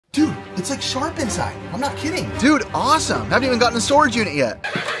It's like sharp inside. I'm not kidding. Dude, awesome. Haven't even gotten a storage unit yet.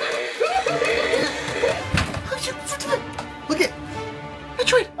 Look at.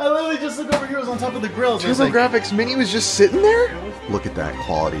 That's right. I literally just looked over here. It was on top of the grills. TurboGrafx Mini was just sitting there? Look at that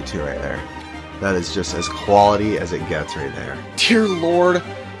quality too right there. That is just as quality as it gets right there. Dear Lord,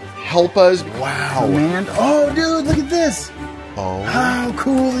 help us. Wow. Command. Oh, dude, look at this. Oh. How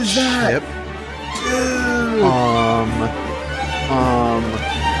cool is that? Ship. Dude. What?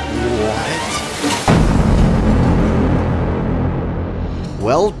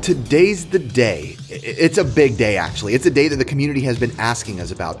 Well, today's the day. It's a big day, actually. It's a day that the community has been asking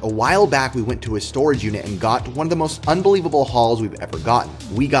us about. A while back, we went to a storage unit and got one of the most unbelievable hauls we've ever gotten.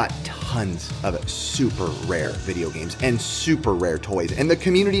 We got tons of super rare video games and super rare toys, and the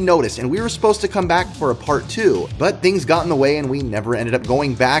community noticed, and we were supposed to come back for a part 2, but things got in the way and we never ended up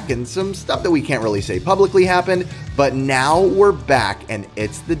going back, and some stuff that we can't really say publicly happened, but now we're back and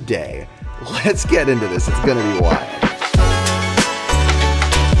it's the day. Let's get into this. It's gonna be wild.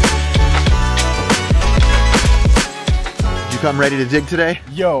 Come ready to dig today?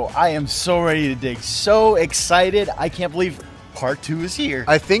 Yo, I am so ready to dig. So excited. I can't believe part 2 is here.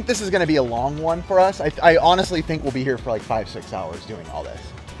 I think this is going to be a long one for us. I honestly think we'll be here for like 5-6 hours doing all this.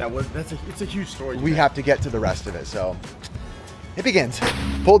 It's a huge story. We have to get to the rest of it, so it begins.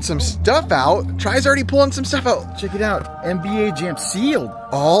 Pulled some stuff out. Try's already pulling some stuff out. Check it out. NBA Jam sealed.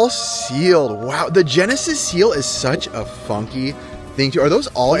 All sealed. Wow, the Genesis seal is such a funky thing too. Are those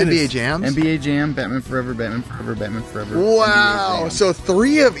all NBA Jams? NBA Jam, Batman Forever, Batman Forever, Batman Forever. Wow, so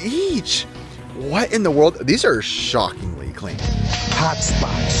 3 of each. What in the world? These are shockingly clean. Hot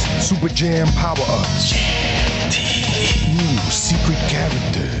spots, Super Jam power-ups, new secret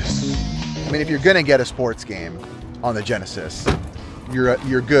characters. I mean, if you're gonna get a sports game on the Genesis,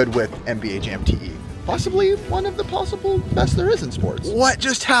 you're good with NBA Jam TE. Possibly one of the possible best there is in sports. What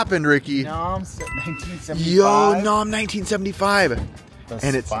just happened, Ricky? Nom 1975. Yo, Nom 1975. That's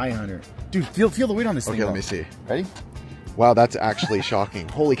and it's 500. Dude, feel the weight on this thing. Okay, let me see. Ready? Wow, that's actually shocking.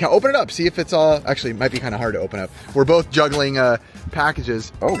 Holy cow. Open it up. See if it's all... Actually, it might be kind of hard to open up. We're both juggling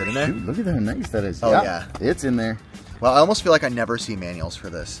packages. Oh, dude, look at how nice that is. Oh, yeah. It's in there. Well, I almost feel like I never see manuals for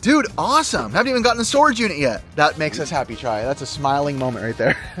this. Dude, awesome. Haven't even gotten a storage unit yet. That makes us happy, Try. That's a smiling moment right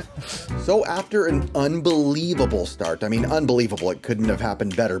there. So after an unbelievable start, I mean, unbelievable, it couldn't have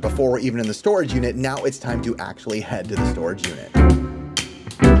happened better before we're even in the storage unit, now it's time to actually head to the storage unit.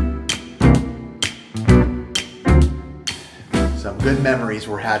 Some good memories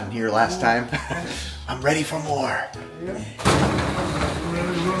were had in here last time. I'm ready for more.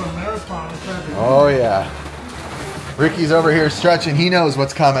 Oh, yeah. Ricky's over here stretching. He knows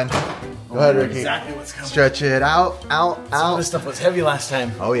what's coming. Go ahead, Ricky. Exactly what's coming. Stretch it out, out. Some of this stuff was heavy last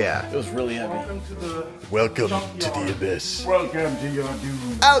time. Oh, yeah. It was really heavy. Welcome to the abyss. Welcome to your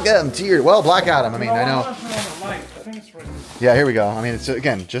doom. Welcome to your... Well, Black Adam. I mean, I know. Yeah, here we go. I mean, it's,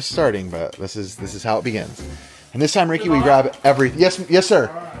 again, just starting, but this is how it begins. And this time, Ricky, we grab everything. Yes, sir.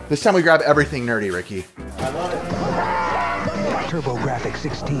 This time we grab everything nerdy, Ricky. I love it. TurboGrafx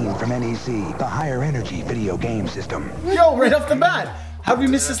 16 from NEC, the higher energy video game system. Yo, right off the bat. How did we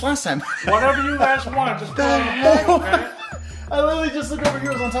miss this last time? Whatever you guys want, just put it on the bag, okay? I literally just looked over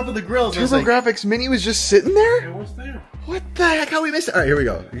here. It was on top of the grills. TurboGrafx Mini was just sitting there? It was there. What the heck? How we missed it? All right, here we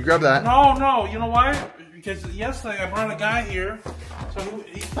go. You grab that. No, you know why? Because yesterday I brought a guy here, so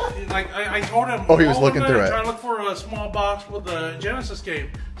I told him. Oh, he was looking through it. Try to look for a small box with the Genesis game,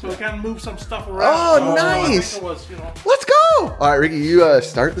 so we kind of move some stuff around. Oh, so nice! It was, you know. Let's go! All right, Ricky, you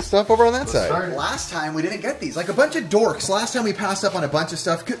start the stuff over on that side. Last time we didn't get these, like a bunch of dorks. Last time we passed up on a bunch of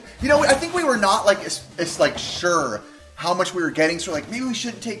stuff. You know, I think we were not like it's like sure how much we were getting, so like maybe we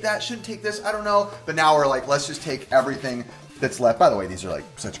shouldn't take that, shouldn't take this. I don't know, but now we're like, let's just take everything that's left. By the way, these are like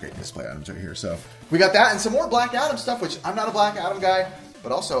such great display items right here. So we got that and some more Black Adam stuff, which I'm not a Black Adam guy,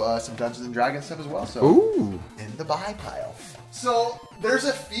 but also some Dungeons and Dragons stuff as well. So ooh, in the buy pile. So there's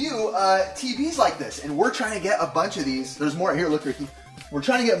a few TVs like this, and we're trying to get a bunch of these. There's more here. Look, Ricky. We're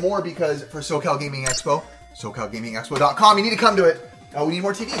trying to get more because for SoCal Gaming Expo, SoCalGamingExpo.com, you need to come to it. We need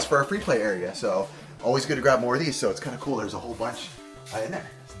more TVs for our free play area. So always good to grab more of these. So it's kind of cool. There's a whole bunch in there.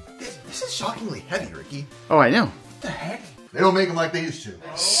 This is shockingly heavy, Ricky. Oh, I know. What the heck? They don't make them like they used to.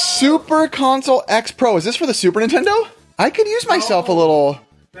 Super Console X Pro. Is this for the Super Nintendo? I could use myself a little.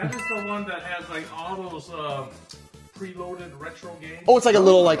 That is the one that has like all those preloaded retro games. Oh, it's like a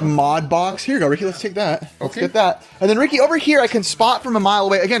little like mod box. Here you go, Ricky. Let's take that. Let's get that. And then Ricky, over here, I can spot from a mile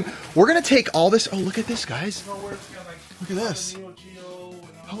away. Again, we're gonna take all this. Oh, look at this, guys. Look at this.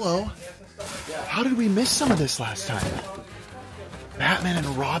 Hello. How did we miss some of this last time? Batman and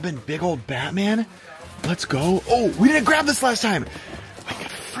Robin, big old Batman. Let's go. Oh, we didn't grab this last time. We could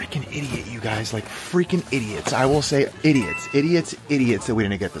freaking freaking idiot, you guys. Like, freaking idiots. I will say idiots. Idiots, idiots that we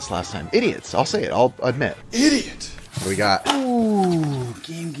didn't get this last time. Idiots. I'll say it. I'll admit. Idiot. What do we got? Ooh,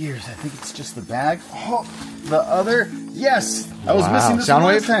 Game Gears. I think it's just the bag. Oh, the other. Yes. I was missing this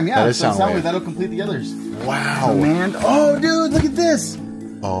Soundwave? last time. Yeah, That is Soundwave. That'll complete the others. Wow. Command. Oh, dude, look at this.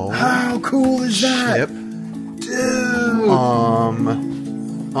 Oh. How cool is that? Ship. Dude.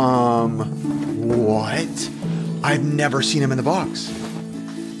 What? I've never seen him in the box.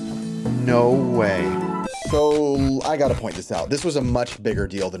 No way. So, I gotta point this out. This was a much bigger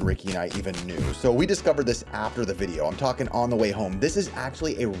deal than Ricky and I even knew. So we discovered this after the video. I'm talking on the way home. This is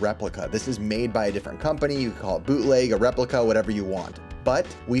actually a replica. This is made by a different company. You can call it bootleg, a replica, whatever you want. But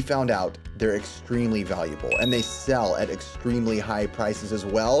we found out they're extremely valuable and they sell at extremely high prices as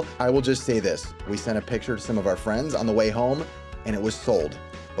well. I will just say this. We sent a picture to some of our friends on the way home and it was sold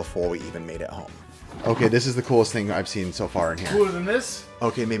before we even made it home. Okay, this is the coolest thing I've seen so far in here. Cooler than this?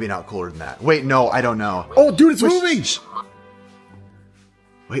 Okay, maybe not cooler than that. Wait, no, I don't know. Oh, dude, it's moving.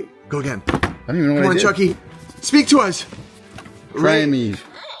 Wait, go again. I don't even know what Come I on, did. Chucky. Speak to us. Try me. Chucky,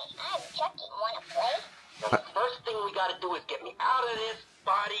 wanna play? The first thing we gotta do is get me out of this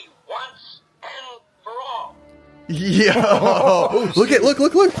body once and for all. Yo.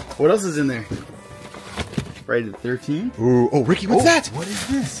 Look. What else is in there? Friday the 13th? Ooh, oh, Ricky, what's that? What is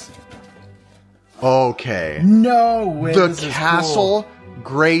this? Okay. No way. The this is Castle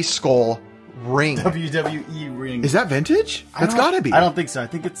Gray Skull ring. cool. WWE ring. Is that vintage? That's gotta be. I don't think so. I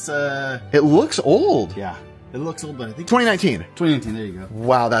think it's, It looks old. yeah. It looks old, but I think 2019. 2019, there you go.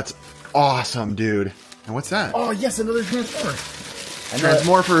 Wow, that's awesome, dude. And what's that? Oh, yes, another Transformer.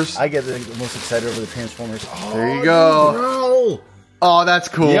 Transmorphers. I get the most excited over the Transformers. Oh, There you go. Bro. Oh, that's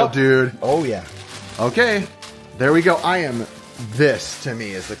cool, Yep. dude. Oh, yeah. Okay. There we go. This to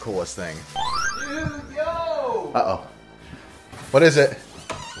me is the coolest thing. Uh-oh. What is it?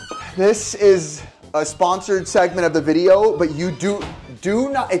 This is a sponsored segment of the video, but you do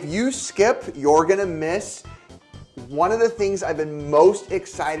not, if you skip, you're gonna miss one of the things I've been most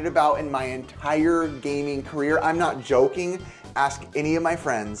excited about in my entire gaming career. I'm not joking. Ask any of my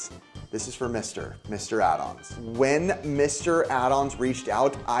friends. This is for MiSTer Addons. When MiSTer Addons reached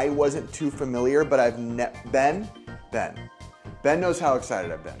out, I wasn't too familiar, but Ben knows how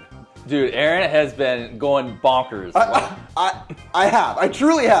excited I've been. Dude, Aaron has been going bonkers. I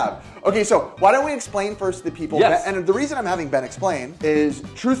truly have. Okay, so why don't we explain first to the people? Yes. And the reason I'm having Ben explain is,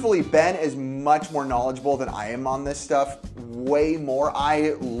 truthfully, Ben is much more knowledgeable than I am on this stuff. Way more.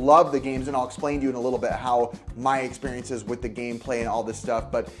 I love the games, and I'll explain to you in a little bit how my experiences with the gameplay and all this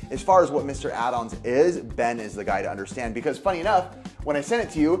stuff. But as far as what MiSTer Addons is, Ben is the guy to understand. Because funny enough, when I sent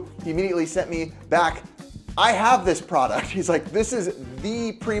it to you, he immediately sent me back, I have this product. He's like, this is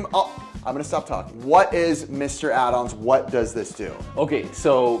the I'm gonna stop talking. What is MiSTer Addons? What does this do? Okay,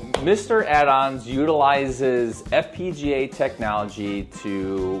 so MiSTer Addons utilizes FPGA technology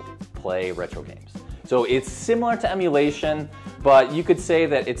to play retro games. So it's similar to emulation, but you could say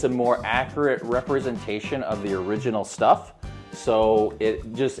that it's a more accurate representation of the original stuff. So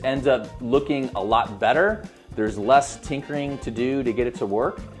it just ends up looking a lot better. There's less tinkering to do to get it to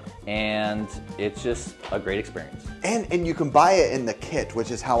work, and it's just a great experience. And you can buy it in the kit,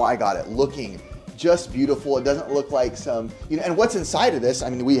 which is how I got it, looking just beautiful. It doesn't look like some, and what's inside of this, I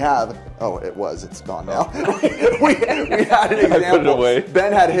mean, we have, it's gone now. we had an example. I put it away.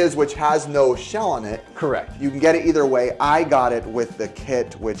 Ben had his, which has no shell on it. Correct. You can get it either way. I got it with the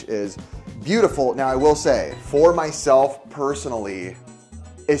kit, which is beautiful. Now, I will say, for myself personally,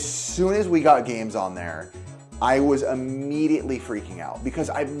 as soon as we got games on there, I was immediately freaking out because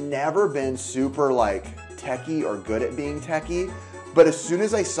I've never been super techie or good at being techie. But as soon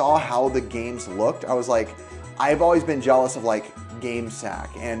as I saw how the games looked, I was like, I've always been jealous of GameSack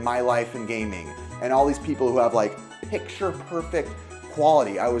and My Life in Gaming and all these people who have picture perfect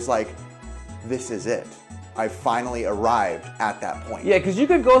quality. I was like, this is it. I finally arrived at that point. Yeah, because you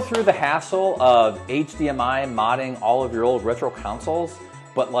could go through the hassle of HDMI modding all of your old retro consoles,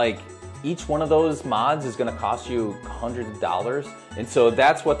 but each one of those mods is going to cost you hundreds of dollars. And so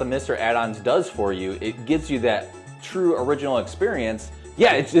that's what the MiSTer Addons does for you. It gives you that true original experience.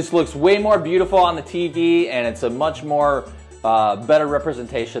 Yeah, it just looks way more beautiful on the TV, and it's a much more better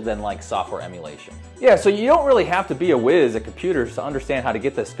representation than software emulation. Yeah, so you don't really have to be a whiz at computers to understand how to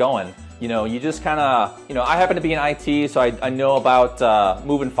get this going. You just kind of, I happen to be in IT, so I know about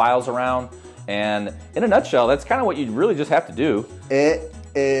moving files around. And in a nutshell, that's kind of what you really just have to do. It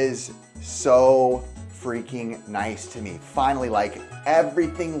is so freaking nice to me. Finally,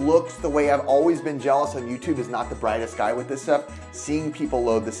 everything looks the way I've always been jealous on YouTube. Is not the brightest guy with this stuff. Seeing people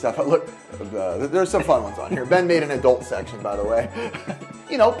load this stuff, look, there's some fun ones on here. Ben made an adult section, by the way.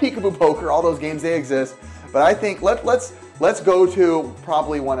 you know, Peekaboo Poker, all those games, they exist. But I think let's go to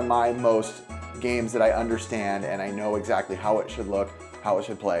probably one of my most games that I understand and I know exactly how it should look, how it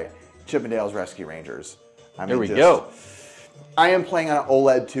should play. Chippendales Rescue Rangers. I mean, There we go. I am playing on an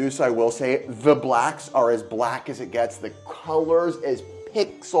OLED too, so I will say the blacks are as black as it gets. The colors is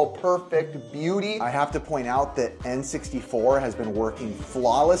pixel perfect beauty. I have to point out that N64 has been working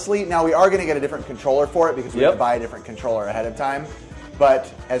flawlessly. Now we are going to get a different controller for it because we had to buy a different controller ahead of time.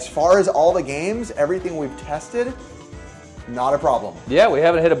 But as far as all the games, everything we've tested, not a problem. Yeah, we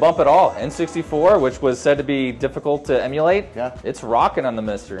haven't hit a bump at all. N64, which was said to be difficult to emulate, it's rocking on the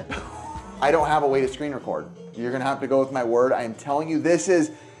MiSTer. I don't have a way to screen record. You're gonna have to go with my word. I am telling you, this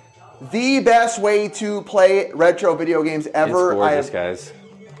is the best way to play retro video games ever. It's gorgeous, guys.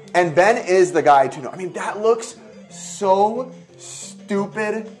 And Ben is the guy to know. I mean, that looks so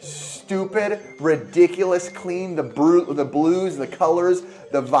stupid, ridiculous clean. The blues, the colors,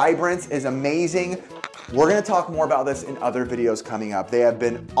 the vibrance is amazing. We're gonna talk more about this in other videos coming up. They have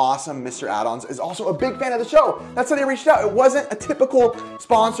been awesome. MiSTer Addons is also a big fan of the show. That's why they reached out. It wasn't a typical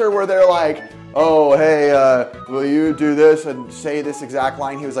sponsor where they're like, oh, hey, will you do this and say this exact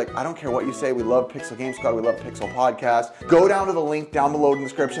line? He was like, I don't care what you say. We love Pixel Game Squad. We love Pixel Podcast. Go down to the link down below in the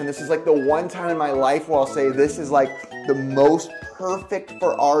description. This is like the one time in my life where I'll say this is like the most perfect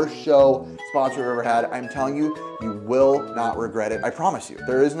for our show sponsor we've ever had. I'm telling you, you will not regret it. I promise you.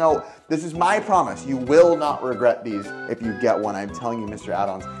 There is no, this is my promise. You will not regret these if you get one. I'm telling you, MiSTer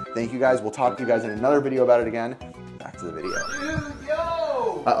Addons. Thank you guys. We'll talk to you guys in another video about it again. Back to the video. Dude,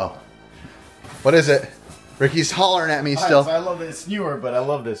 yo! Uh-oh. What is it? Ricky's hollering at me still. I love it. It's newer, but I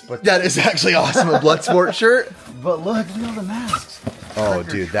love this. But that is actually awesome. A Bloodsport shirt. But look at all the masks. Oh,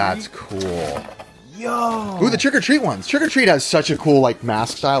 dude, that's cool. Yo! Ooh, the Trick or Treat ones. Trick or Treat has such a cool like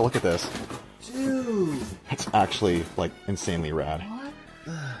mask style. Look at this. Dude. That's actually like insanely rad.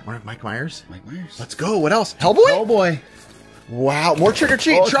 What? Mike Myers? Mike Myers. Let's go. What else? Hellboy? Hellboy. Wow, more Trick or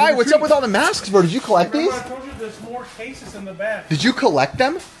Treat. Oh, Try. What's up with all the masks, bro? Did you collect these? I told you there's more cases in the back. Did you collect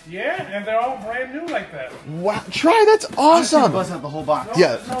them? Yeah, and they're all brand new like that. Wow, Try. That's awesome. Bust out the whole box. No,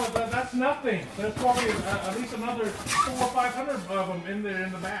 Yeah. no, that's nothing. There's probably at least another 400 or 500 of them in there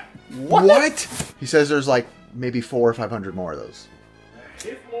in the back. What? He says there's like maybe 400 or 500 more of those.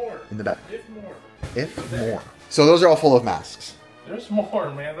 If more. In the back. If more. If more. So those are all full of masks. There's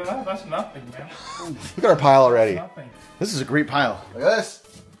more, man. That's nothing, man. Look at our pile already. Nothing. This is a great pile. Look at this.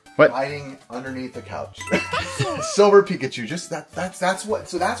 What? Hiding underneath the couch. Silver Pikachu. Just that's what.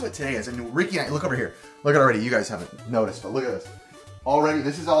 So that's what today is. And Ricky and I, look over here. Look at already. You guys haven't noticed, but look at this. Already,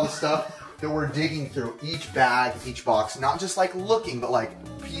 this is all the stuff that we're digging through each bag, each box. Not just like looking, but like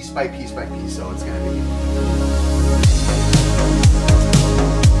piece by piece by piece. So it's gonna be.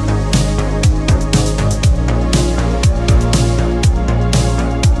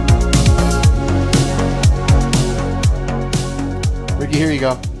 Here you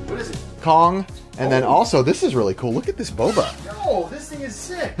go. What is it? Kong. And then also, this is really cool. Look at this boba. Yo, this thing is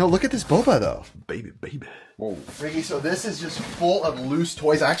sick. No, look at this boba, though. Baby, baby. Whoa. Ricky, so this is just full of loose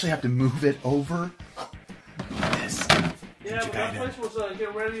toys. I actually have to move it over. This. Yeah, but that place was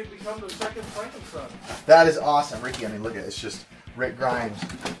getting ready to become the second Frankenstein. That is awesome. Ricky, I mean, look at it. It's just Rick Grimes,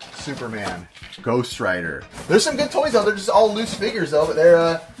 Superman, Ghost Rider. There's some good toys, though. They're just all loose figures, though, but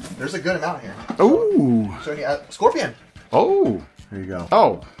there's a good amount here. Oh. Showing you, Scorpion. Oh. There you go.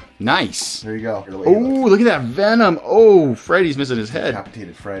 Oh. Nice. There you go. Oh, look at that Venom. Oh, Freddy's missing his head.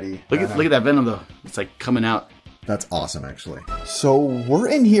 Decapitated Freddy. Look at that Venom, though. It's like coming out. That's awesome, actually. So we're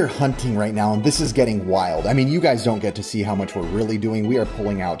in here hunting right now, and this is getting wild. I mean, you guys don't get to see how much we're really doing. We are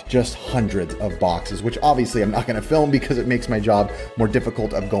pulling out just hundreds of boxes, which obviously I'm not going to film because it makes my job more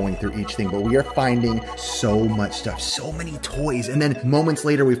difficult of going through each thing. But we are finding so much stuff, so many toys. And then moments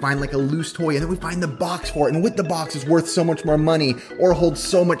later, we find like a loose toy, and then we find the box for it. And with the box is worth so much more money or holds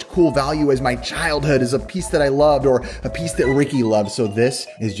so much cool value as my childhood, as a piece that I loved or a piece that Ricky loved. So this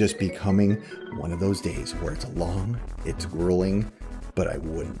is just becoming one of those days where it's long, it's grueling, but I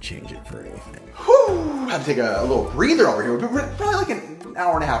wouldn't change it for anything. Whew! I have to take a little breather over here. We're probably like an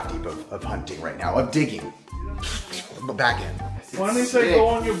hour and a half deep of hunting right now, of digging. Back in. Why don't you say go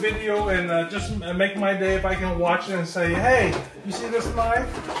on your video and just make my day if I can watch it and say, hey, you see this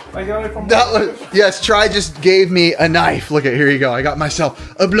knife? I got it from... Yes, Try just gave me a knife. Look at, here you go. I got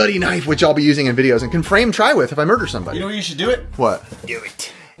myself a bloody knife, which I'll be using in videos and can frame Try with if I murder somebody. You know what you should do it? What? Do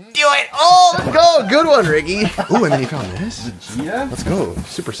it. Do it! Oh, let's go! Good one, Ricky. Ooh, and then he found this. Vegeta? Let's go.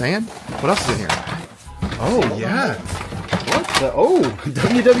 Super Saiyan. What else is in here? Oh, yeah. What the? Oh,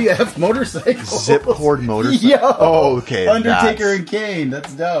 WWF motorcycle. Zip cord motorcycle. Yo. Oh, okay. Undertaker and Kane.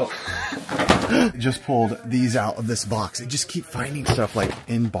 That's dope. Just pulled these out of this box. I just keep finding stuff like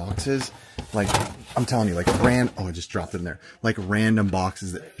in boxes. Like, I'm telling you, like oh, I just dropped it in there. Like random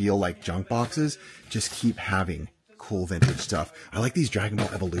boxes that feel like junk boxes. Just keep having cool vintage stuff. I like these Dragon Ball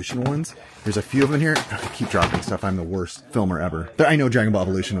Evolution ones. There's a few of them in here. I keep dropping stuff. I'm the worst filmer ever. But I know Dragon Ball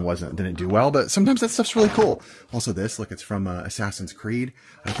Evolution didn't do well, but sometimes that stuff's really cool. Also this, look, it's from Assassin's Creed.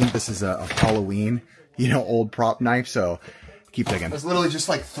 I think this is a Halloween, you know, old prop knife, so keep digging. I was literally just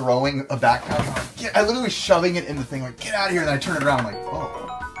like throwing a backpack. I literally was shoving it in the thing, like, get out of here, and then I turn it around, I'm like, oh.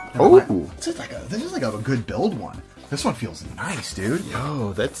 Oh. This is like a good build one. This one feels nice, dude.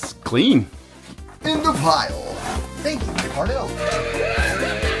 Yo, that's clean. In the pile. Thank you, Parnell.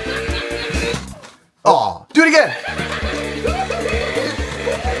 Aw, do it again.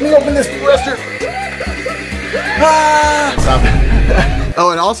 Let me open this restaurant. Ah! Stop it. Oh,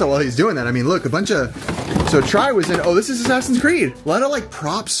 and also while he's doing that, I mean, look, a bunch of. So Try was in. Oh, this is Assassin's Creed. A lot of like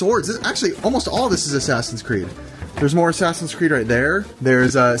prop swords. Actually, almost all of this is Assassin's Creed. There's more Assassin's Creed right there.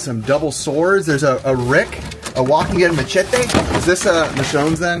 There's some double swords. There's a Rick. A walking in machete? Is this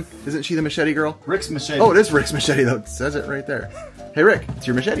Michonne's then? Isn't she the machete girl? Rick's machete. Oh, it is Rick's machete though. It says it right there. Hey Rick, it's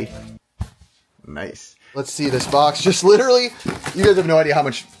your machete. Nice. Let's see this box. Just literally, you guys have no idea how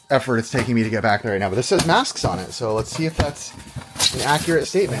much effort it's taking me to get back there right now. But this says masks on it, so let's see if that's an accurate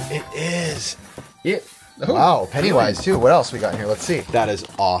statement. It is. Oh, wow, Pennywise too. What else we got in here? Let's see. That is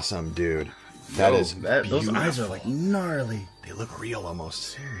awesome, dude. That is those eyes are like gnarly. They look real almost.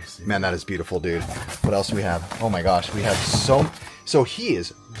 Seriously. Man, that is beautiful, dude. What else do we have? Oh my gosh, we have so he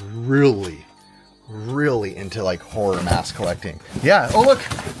is really into like horror mask collecting. Yeah. Oh look.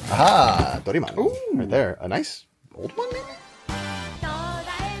 Aha, Doriman. Ooh. Right there. A nice old one maybe?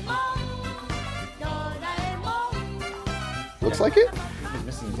 Looks like it.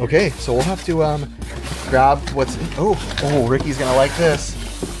 Okay, so we'll have to grab what's oh, Ricky's gonna like this.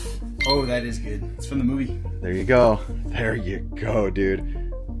 Oh, that is good. It's from the movie. There you go. There you go,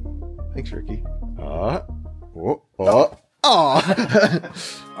 dude. Thanks, Ricky. I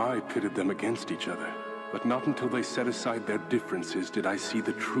pitted them against each other, but not until they set aside their differences did I see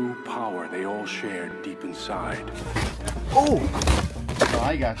the true power they all shared deep inside. Oh,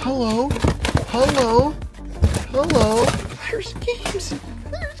 I got you. Hello. There's games.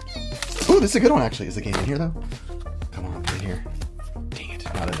 Oh, this is a good one, actually. Is the game in here, though? Come on, put it in here. Dang it,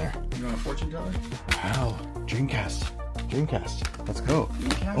 not in there. You want a fortune teller? Wow, Dreamcast. Let's go.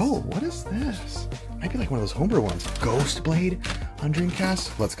 Dreamcast? Oh, what is this? Might be like one of those homebrew ones. Ghost Blade on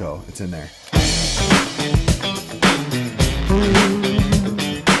Dreamcast? Let's go. It's in there.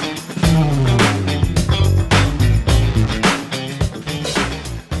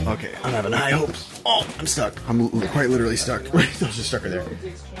 Okay, I'm having high hopes. Oh, I'm stuck. I'm quite literally stuck. Those are stuck right there.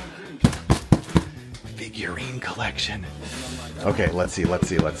 Figurine collection. Okay, let's see.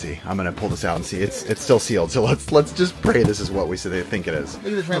 I'm gonna pull this out and see. It's still sealed, so let's just pray this is what we say they think it is.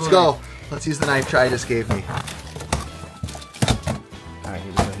 Let's go. Let's use the knife Try just gave me. Alright,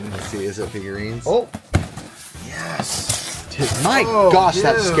 let's see. Is it figurines? Oh, yes. My gosh,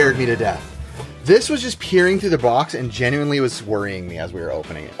 that scared me to death. This was just peering through the box and genuinely was worrying me as we were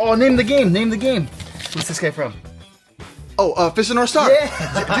opening it. Oh, name the game. What's this guy from? Oh, Fist of North Star.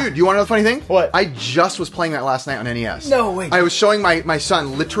 Yeah. Dude, you want to know the funny thing? What? I just was playing that last night on NES. No, wait. I was showing my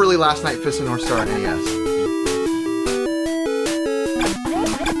son literally last night Fist of North Star on NES.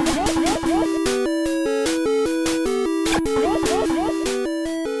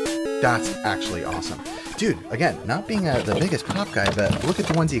 That's actually awesome. Dude, again, not being the biggest pop guy, but look at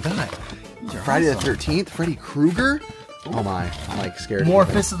the ones you got. Friday the 13th, Freddy Krueger. Oh my, I'm like scared. More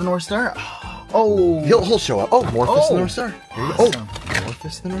Fist of the North Star. Oh, he'll show up. Oh, more Fist of the North Star. Awesome. Oh, more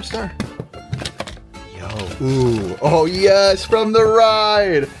Fist of the North Star. Yo, ooh, oh yes, from the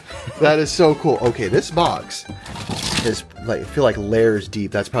ride. That is so cool. Okay, this box is like I feel like layers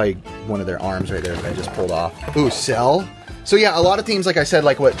deep. That's probably one of their arms right there that I just pulled off. Ooh, Cell. So yeah, a lot of teams, like I said,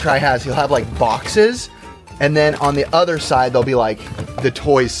 like what Try has, he'll have like boxes. And then on the other side, there'll be like the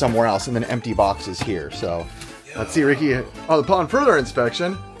toys somewhere else, and then empty boxes here. So, let's see, Ricky. Oh, upon further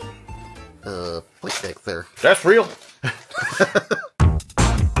inspection, plate deck there. That's real.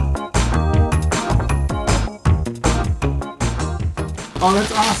 Oh,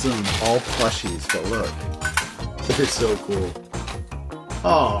 that's awesome. All plushies, but look, That is so cool.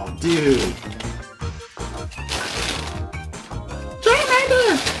 Oh, dude.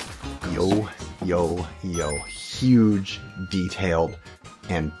 Yo. Huge, detailed,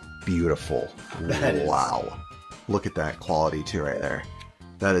 and beautiful. Wow. Look at that quality too right there.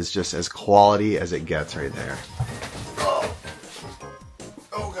 That is just as quality as it gets right there. Oh,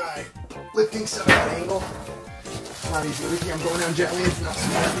 guy. Lifting stuff at an angle. not easy. Ricky, I'm going down gently. It's not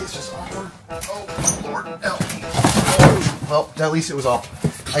smart. It's just awkward. Oh, Lord, help me. Oh. Well, at least it was all.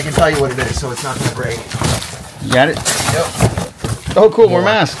 I can tell you what it is, so it's not going to break. You got it? Yep. Oh, cool. More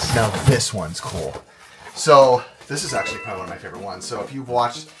masks. Now, this one's cool. So, this is actually probably one of my favorite ones. So, if you've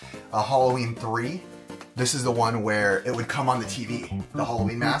watched Halloween 3, this is the one where it would come on the TV, the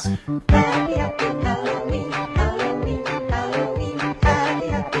Halloween mask.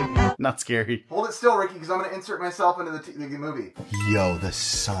 Not scary. Hold it still, Ricky, because I'm going to insert myself into the movie. Yo, the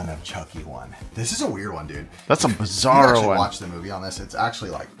Son of Chucky one. This is a weird one, dude. That's a bizarre one. one. Watch the movie on this. It's actually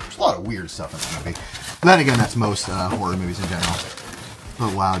like, there's a lot of weird stuff in the movie. But then again, that's most horror movies in general.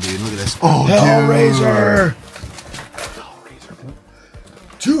 But wow, dude, look at this. Oh, Hellraiser! Hellraiser.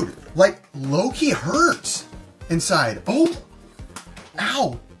 Dude, like, low-key hurts inside. Oh,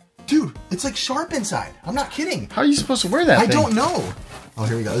 ow. Dude, it's like sharp inside. I'm not kidding. How are you supposed to wear that I thing? don't know. Oh,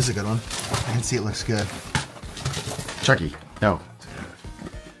 here we go. This is a good one. I can see it looks good. Chucky. No.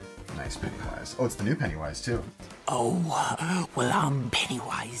 Nice Pennywise. Oh, it's the new Pennywise, too. Oh, well, I'm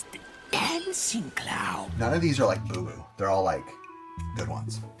Pennywise the dancing clown. None of these are like boo-boo. They're all like good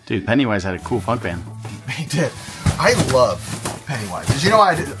ones. Dude, Pennywise had a cool punk band. He did. I love Pennywise. Did you know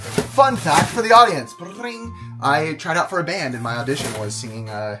I did? Fun fact for the audience. I tried out for a band, and my audition was singing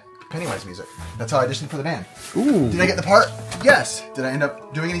Pennywise music. That's how I auditioned for the band. Ooh. Did I get the part? Yes. Did I end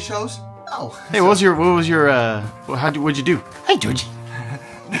up doing any shows? No. Hey, what was your what'd you do? Hey, Georgie.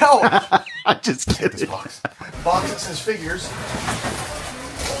 No. I'm just kidding. This box. Box that says figures.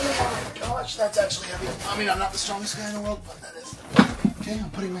 Oh my gosh, that's actually heavy. I mean, I'm not the strongest guy in the world, but that is. Okay, I'm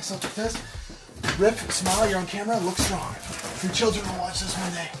putting myself with this. Rip, smile, you're on camera, look strong. Your children will watch this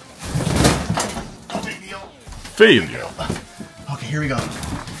one day. No big deal. Failure. Okay, here we go.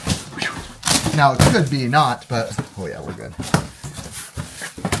 Now, it could be not, but... Oh yeah, we're good.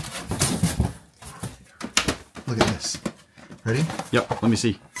 Look at this. Ready? Yep, let me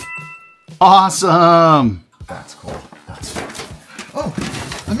see. Awesome! That's cool. That's oh,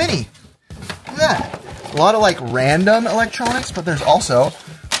 a mini. Look at that. A lot of like random electronics, but there's also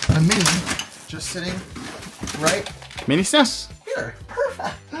a mini just sitting right Mini SNES. here.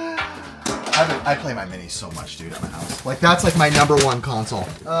 Perfect. I play my minis so much, dude, at my house. Like, that's like my #1 console.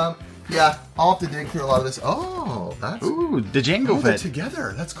 Yeah, I'll have to dig through a lot of this. Oh, that's... Ooh, the Django they're Fett.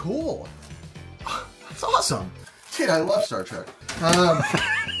 together. That's cool. That's awesome. Dude, I love Star Trek. Dude,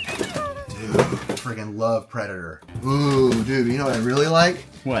 friggin' love Predator. Ooh, dude, you know what I really like?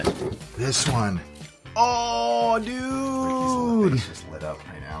 What? This one. Oh, dude. It's just lit up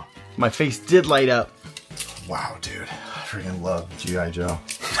right now. My face did light up. Wow, dude. I friggin' love G.I. Joe.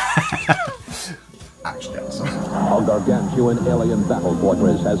 Actually awesome. A gargantuan alien battle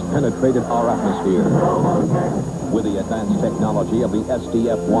fortress has penetrated our atmosphere. With the advanced technology of the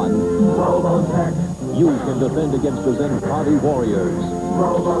SDF-1, you can defend against the Zen Party warriors.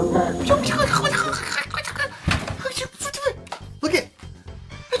 Look it.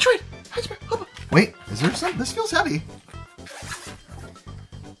 That's right. Wait, is there some? This feels heavy.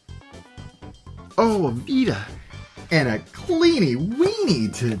 Oh, a Vita. And a cleany weenie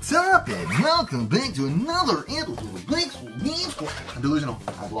to top it. Welcome back to another episode of Games. I'm delusional.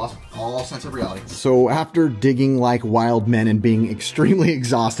 I've lost all sense of reality. So after digging like wild men and being extremely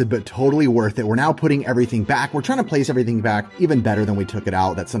exhausted but totally worth it, we're now putting everything back. We're trying to place everything back even better than we took it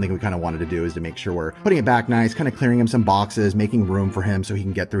out. That's something we kind of wanted to do, is to make sure we're putting it back nice, kind of clearing him some boxes, making room for him so he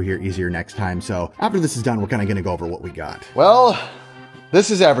can get through here easier next time. So after this is done, we're kind of going to go over what we got. Well,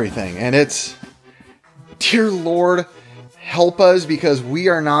 this is everything, and it's... Dear Lord, help us, because we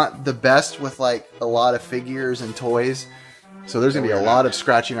are not the best with like a lot of figures and toys. So there's going to be a lot of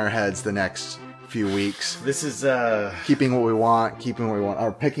scratching our heads the next few weeks. This is keeping what we want,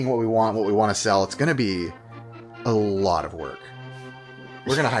 or picking what we want to sell. It's going to be a lot of work.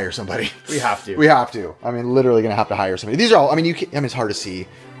 We're going to hire somebody. We have to. We have to. I mean, literally going to have to hire somebody. These are all, I mean, it's hard to see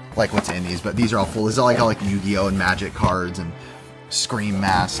like what's in these, but these are all full. This is all like Yu-Gi-Oh! And Magic cards and Scream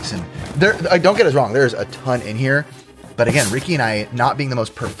masks, and don't get us wrong, there's a ton in here, but again, Ricky and I, not being the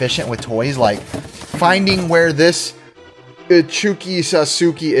most proficient with toys, like finding where this Ichuki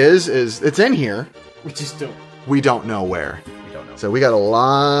Sasuke is it's in here. We don't know where. So we got a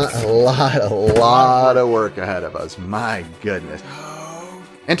lot of work ahead of us. My goodness.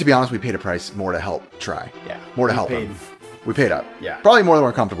 And to be honest, we paid a price more to help try. Yeah. More to help him. We paid up. Yeah. Probably more than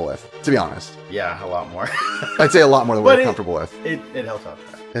we're comfortable with, to be honest. Yeah, a lot more. I'd say a lot more than we're comfortable with. It helps out.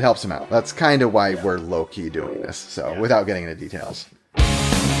 It helps him out. That's kind of why we're low-key doing this. So, without getting into details.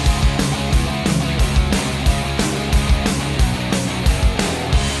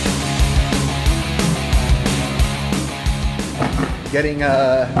 Getting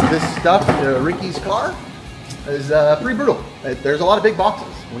this stuff to Ricky's car. is pretty brutal. There's a lot of big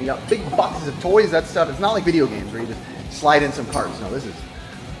boxes. When you got big boxes of toys, that stuff, it's not like video games where you just slide in some carts. No, this is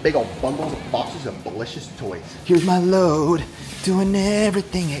big old bundles of boxes of delicious toys. Here's my load, doing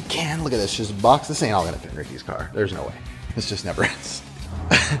everything it can. Look at this, just a box. This ain't all gonna fit in Ricky's car. There's no way. This just never ends.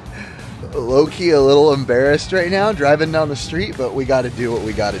 Low-key a little embarrassed right now driving down the street, but we gotta do what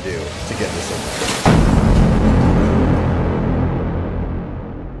we gotta do to get this in.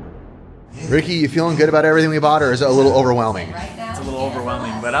 Ricky, you feeling good about everything we bought, or is it a little overwhelming? It's a little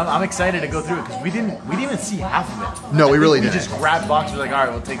overwhelming, but I'm excited to go through it because we didn't even see half of it. No, we really didn't. We just grabbed boxes, like, all right,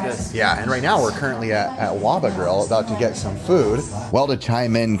 we'll take this. Yeah, and right now we're currently at Waba Grill about to get some food. Well, to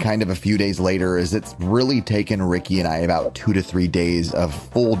chime in kind of a few days later, is it's really taken Ricky and I about 2 to 3 days of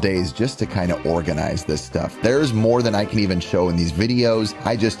full days just to kind of organize this stuff. There's more than I can even show in these videos.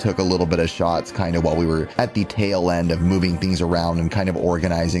 I just took a little bit of shots kind of while we were at the tail end of moving things around and kind of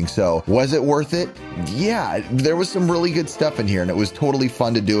organizing. So was it worth it? Yeah, there was some really good stuff in here and it was totally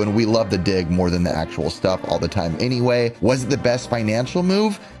fun to do, and we love the dig more than the actual stuff all the time anyway. Was it the best financial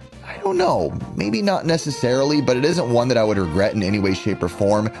move? I don't know, maybe not necessarily, but it isn't one that I would regret in any way, shape, or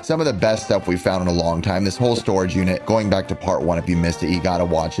form. Some of the best stuff we've found in a long time. This whole storage unit, going back to part 1, if you missed it, you gotta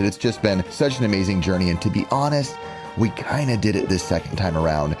watch it. It's just been such an amazing journey, and to be honest, we kind of did it this second time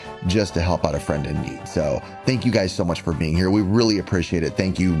around just to help out a friend in need. So thank you guys so much for being here. We really appreciate it.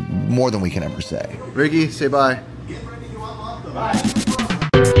 Thank you more than we can ever say. Ricky, say bye. Bye.